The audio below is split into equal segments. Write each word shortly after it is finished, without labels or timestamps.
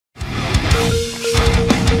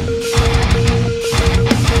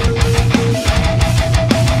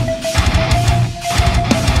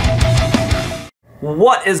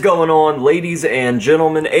What is going on, ladies and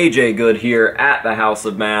gentlemen? AJ Good here at the House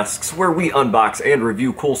of Masks, where we unbox and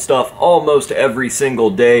review cool stuff almost every single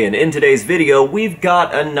day. And in today's video, we've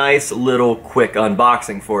got a nice little quick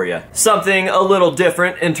unboxing for you. Something a little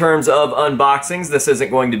different in terms of unboxings. This isn't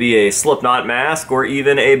going to be a Slipknot mask or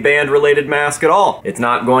even a band-related mask at all. It's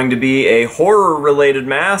not going to be a horror-related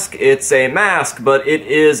mask. It's a mask, but it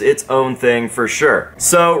is its own thing for sure.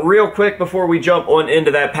 So real quick before we jump on into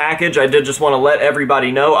that package, I did just want to let everybody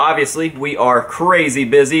know, obviously, we are crazy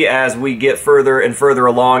busy as we get further and further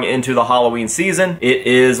along into the Halloween season. It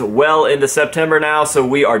is well into September now, so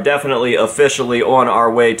we are definitely officially on our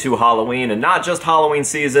way to Halloween, and not just Halloween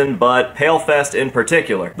season, but PaleFest in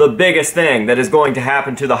particular. The biggest thing that is going to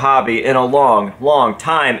happen to the hobby in a long, long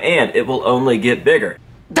time, and it will only get bigger.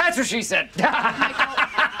 That's what she said!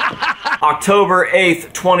 October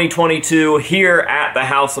 8th, 2022, here at the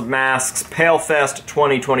House of Masks,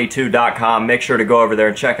 PaleFest2022.com. Make sure to go over there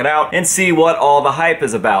and check it out and see what all the hype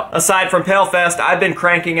is about. Aside from PaleFest, I've been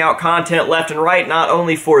cranking out content left and right, not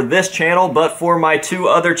only for this channel, but for my two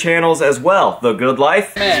other channels as well. The Good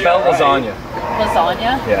Life. Spell lasagna.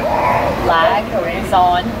 Lasagna? Yeah.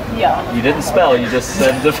 Lasagna. You didn't spell, you just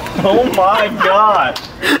said the... Oh my god!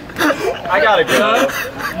 I gotta go.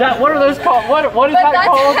 What are those called? What is But that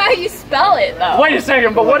called? that's how you spell it, though. Wait a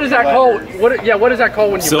second, but what is that called? What is that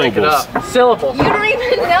called when you break it up? Syllables. You don't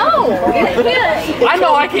even know. You can't. I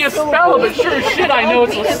know I can't spell it, but sure as shit I know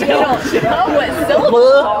it's a Because you syllable. don't know what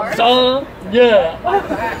syllables are. Yeah.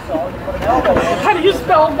 How do you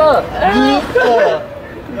spell the?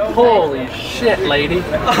 Holy shit, lady.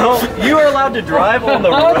 Oh, you are allowed to drive on the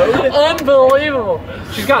road? Unbelievable.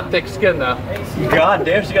 She's got thick skin though. God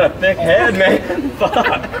damn, she got a thick head, man. Fuck.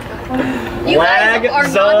 You guys are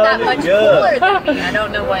not that much Lasagna. cooler than me. I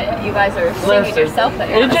don't know what you guys are singing yourself at.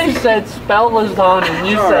 AJ said spell lasagna and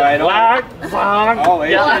you said lasagna. All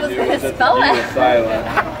Well, I was going to spell it.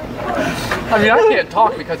 I mean, I can't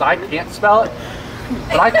talk because I can't spell it,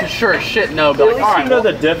 but I can sure as shit know. But like, all right, you know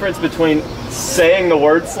the difference between saying the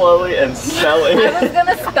word slowly and spelling I it? was going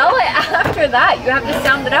to spell it after that. You have to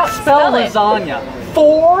sound it out. spell it. lasagna.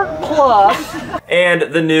 4 plus. And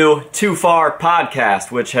the new Too Far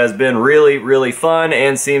podcast, which has been really, really fun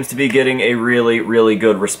and seems to be getting a really, really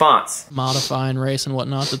good response. Modify and race and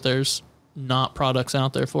whatnot that there's not products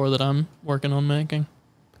out there for that I'm working on making.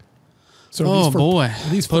 So oh boy,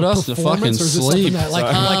 these put us to fucking sleep. That,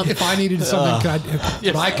 like if I needed something,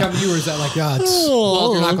 could I come to you, or is that like,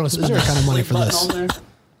 well, you're not going to spend that kind of money for this?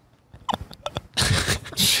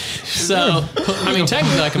 So, I mean,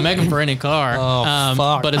 technically I can make them for any car.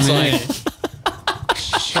 Fuck, but it's like,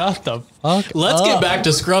 shut the fuck let's get back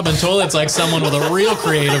to scrubbing toilets like someone with a real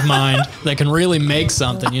creative mind that can really make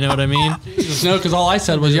something. You know what I mean? No, because all I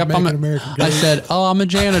said was, "Yep, I said, oh, I'm a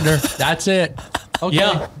janitor. That's it." Okay.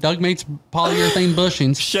 Yeah. Doug makes polyurethane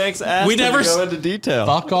bushings. Shanks asked We never to go into detail.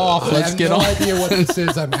 Fuck off. Let's get on. I have no idea what this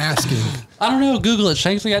is. I'm asking. I don't know. Google it.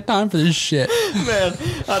 Shanks ain't got time for this shit. Man,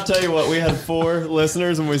 I'll tell you what, we had 4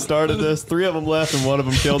 listeners when we started this. 3 of them left and 1 of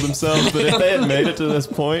them killed themselves. But if they had made it to this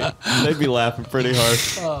point, they'd be laughing pretty hard.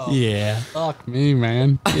 Oh, Yeah. fuck me,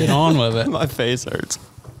 man. Get on with it. My face hurts.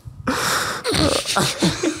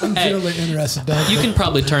 I'm generally interested, Doug. You can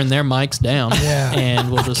probably turn their mics down, Yeah.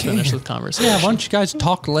 and we'll just finish the conversation. Yeah, why don't you guys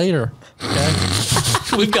talk later? Okay.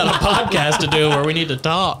 We've got a podcast to do where we need to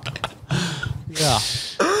talk. Yeah.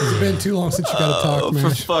 It's been too long since you got to talk, man.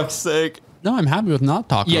 For fuck's sake. No, I'm happy with not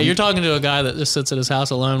talking. Yeah, you're talking to a guy that just sits at his house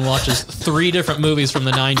alone, watches 3 different movies from the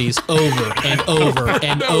 90s over and over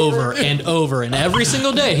and over and over. And every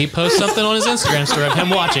single day he posts something on his Instagram story of him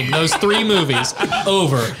watching those 3 movies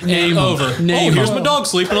over and over. Here's my dog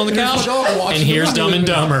sleeping on the couch. And here's Dumb and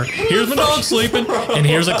Dumber. Here's my dog sleeping. And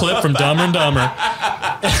here's a clip from Dumber and Dumber.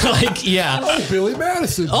 Like, yeah. Oh, Billy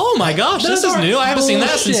Madison. Oh my gosh, this is new. I haven't seen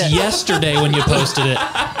that since yesterday when you posted it.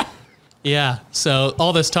 Yeah, so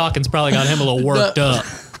all this talking's probably got him a little worked up.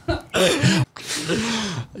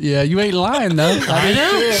 Yeah, you ain't lying though.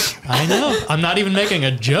 I know. I'm not even making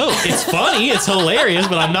a joke. It's funny, it's hilarious,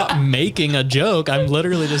 but I'm not making a joke. I'm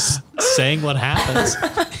literally just saying what happens.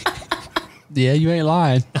 Yeah, you ain't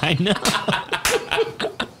lying. I know.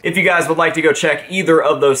 If you guys would like to go check either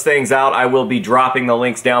of those things out, I will be dropping the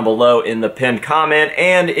links down below in the pinned comment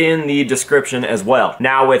and in the description as well.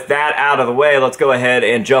 Now with that out of the way, let's go ahead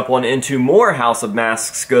and jump on into more House of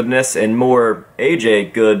Masks goodness and more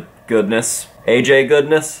AJ goodness. AJ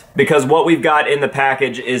goodness? Because what we've got in the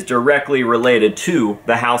package is directly related to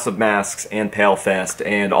the House of Masks and PaleFest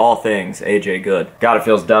and all things AJ Good. God, it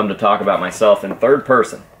feels dumb to talk about myself in third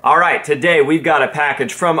person. Alright, today we've got a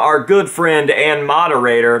package from our good friend and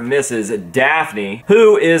moderator, Mrs. Daphne,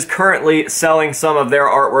 who is currently selling some of their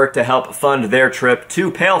artwork to help fund their trip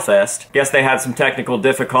to PaleFest. Guess they had some technical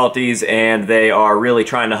difficulties and they are really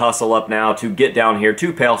trying to hustle up now to get down here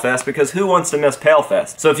to PaleFest, because who wants to miss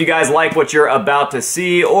PaleFest? So if you guys like what you're about to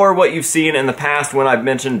see or what you've seen in the past when I've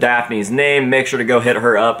mentioned Daphne's name, make sure to go hit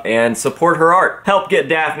her up and support her art. Help get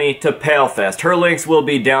Daphne to PaleFest. Her links will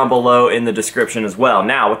be down below in the description as well.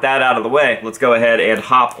 Now, with that out of the way, let's go ahead and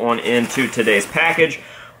hop on into today's package,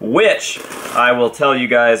 which I will tell you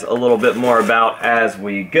guys a little bit more about as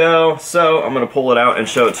we go. So I'm going to pull it out and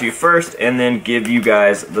show it to you first, and then give you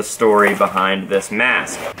guys the story behind this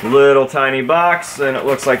mask. Little tiny box, and it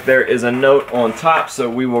looks like there is a note on top, so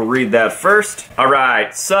we will read that first.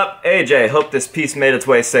 Alright, sup AJ, hope this piece made its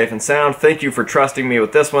way safe and sound. Thank you for trusting me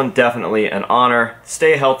with this one, definitely an honor.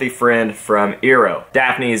 Stay healthy friend from Eero.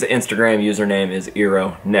 Daphne's Instagram username is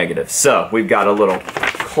Eero Negative. So we've got a little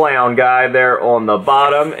clown guy there on the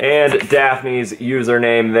bottom and Daphne's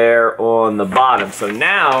username there on the bottom. So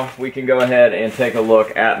now we can go ahead and take a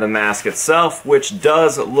look at the mask itself, which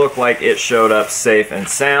does look like it showed up safe and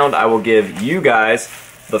sound. I will give you guys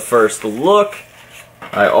the first look.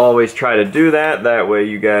 I always try to do that. That way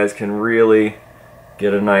you guys can really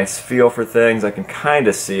get a nice feel for things. I can kind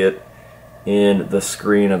of see it in the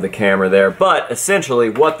screen of the camera there. But essentially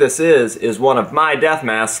what this is one of my death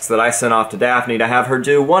masks that I sent off to Daphne to have her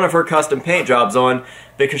do one of her custom paint jobs on,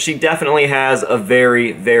 because she definitely has a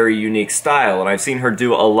very, very unique style. And I've seen her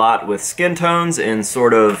do a lot with skin tones in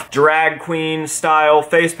sort of drag queen style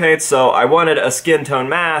face paint, so I wanted a skin tone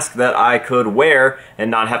mask that I could wear and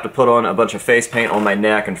not have to put on a bunch of face paint on my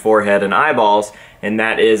neck and forehead and eyeballs, and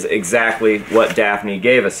that is exactly what Daphne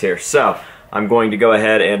gave us here. So I'm going to go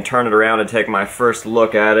ahead and turn it around and take my first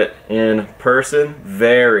look at it in person.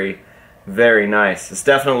 Very, very nice. It's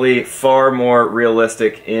definitely far more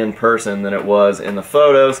realistic in person than it was in the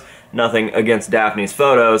photos. Nothing against Daphne's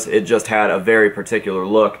photos, it just had a very particular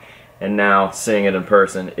look. And now seeing it in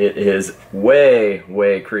person, it is way,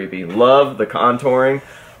 way creepy. Love the contouring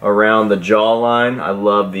around the jawline. I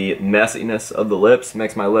love the messiness of the lips.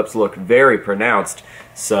 Makes my lips look very pronounced.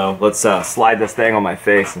 So let's slide this thing on my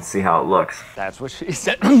face and see how it looks. That's what she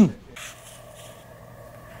said.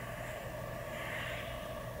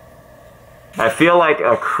 I feel like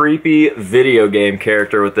a creepy video game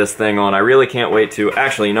character with this thing on. I really can't wait to...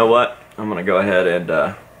 Actually, you know what? I'm going to go ahead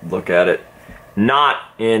and look at it. Not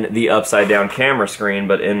in the upside down camera screen,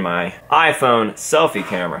 but in my iPhone selfie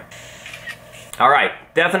camera. Alright,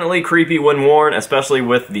 definitely creepy when worn, especially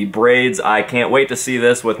with the braids. I can't wait to see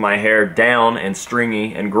this with my hair down and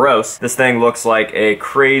stringy and gross. This thing looks like a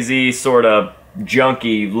crazy sort of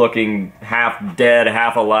junky looking half dead,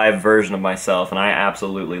 half alive version of myself, and I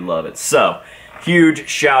absolutely love it. So, huge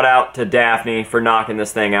shout out to Daphne for knocking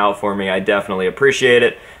this thing out for me. I definitely appreciate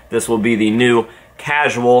it. This will be the new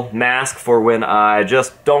casual mask for when I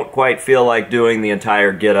just don't quite feel like doing the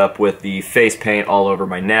entire getup with the face paint all over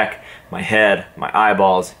my neck, my head, my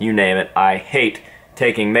eyeballs, you name it. I hate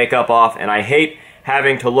taking makeup off, and I hate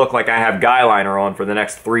having to look like I have guy liner on for the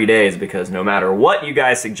next 3 days, because no matter what you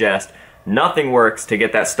guys suggest, nothing works to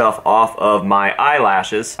get that stuff off of my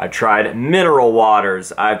eyelashes. I've tried mineral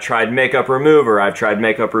waters, I've tried makeup remover, I've tried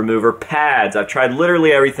makeup remover pads, I've tried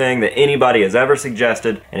literally everything that anybody has ever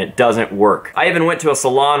suggested, and it doesn't work. I even went to a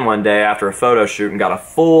salon one day after a photo shoot and got a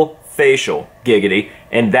full facial, giggity,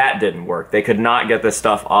 and that didn't work. They could not get this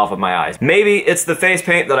stuff off of my eyes. Maybe it's the face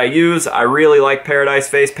paint that I use. I really like Paradise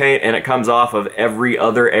face paint, and it comes off of every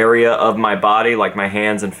other area of my body, like my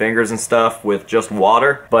hands and fingers and stuff, with just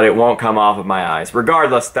water, but it won't come off of my eyes.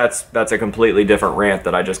 Regardless, that's a completely different rant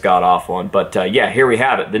that I just got off on. But yeah, here we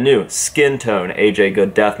have it, the new Skin Tone AJ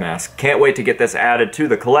Good Death Mask. Can't wait to get this added to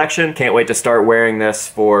the collection. Can't wait to start wearing this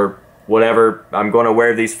for whatever I'm going to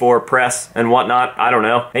wear these for, press and whatnot, I don't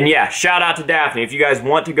know. And yeah, shout out to Daphne. If you guys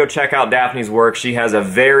want to go check out Daphne's work, she has a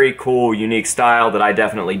very cool, unique style that I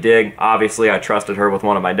definitely dig. Obviously, I trusted her with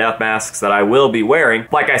one of my death masks that I will be wearing.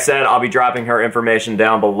 Like I said, I'll be dropping her information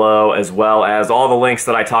down below, as well as all the links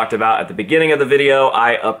that I talked about at the beginning of the video.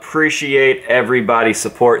 I appreciate everybody's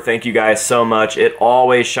support. Thank you guys so much. It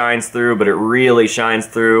always shines through, but it really shines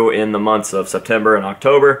through in the months of September and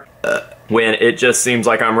October, when it just seems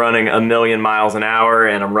like I'm running a million miles an hour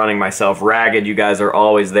and I'm running myself ragged. You guys are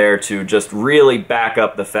always there to just really back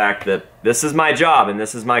up the fact that this is my job and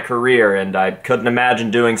this is my career, and I couldn't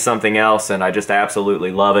imagine doing something else, and I just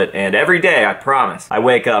absolutely love it. And every day, I promise, I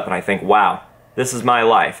wake up and I think, wow, this is my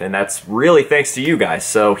life, and that's really thanks to you guys.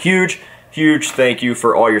 So huge thank you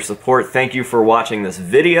for all your support. Thank you for watching this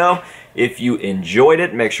video. If you enjoyed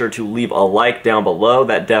it, make sure to leave a like down below.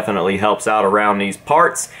 That definitely helps out around these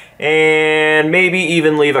parts. And maybe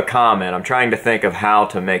even leave a comment. I'm trying to think of how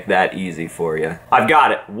to make that easy for you. I've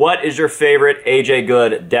got it. What is your favorite AJ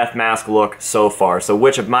Good death mask look so far? So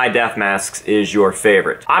which of my death masks is your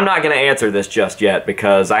favorite? I'm not going to answer this just yet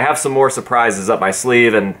because I have some more surprises up my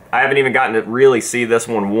sleeve and I haven't even gotten to really see this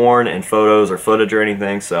one worn in photos or footage or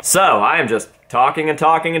anything. So I am just talking and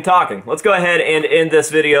talking and talking. Let's go ahead and end this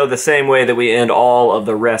video the same way that we end all of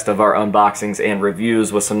the rest of our unboxings and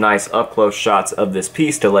reviews, with some nice up-close shots of this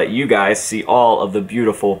piece to let you guys see all of the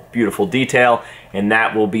beautiful, beautiful detail. And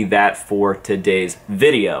that will be that for today's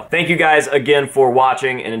video. Thank you guys again for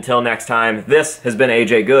watching, and until next time, this has been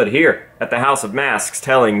AJ Good here at the House of Masks,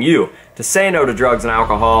 telling you to say no to drugs and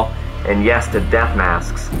alcohol, and yes to death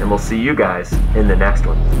masks. And we'll see you guys in the next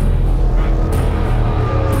one.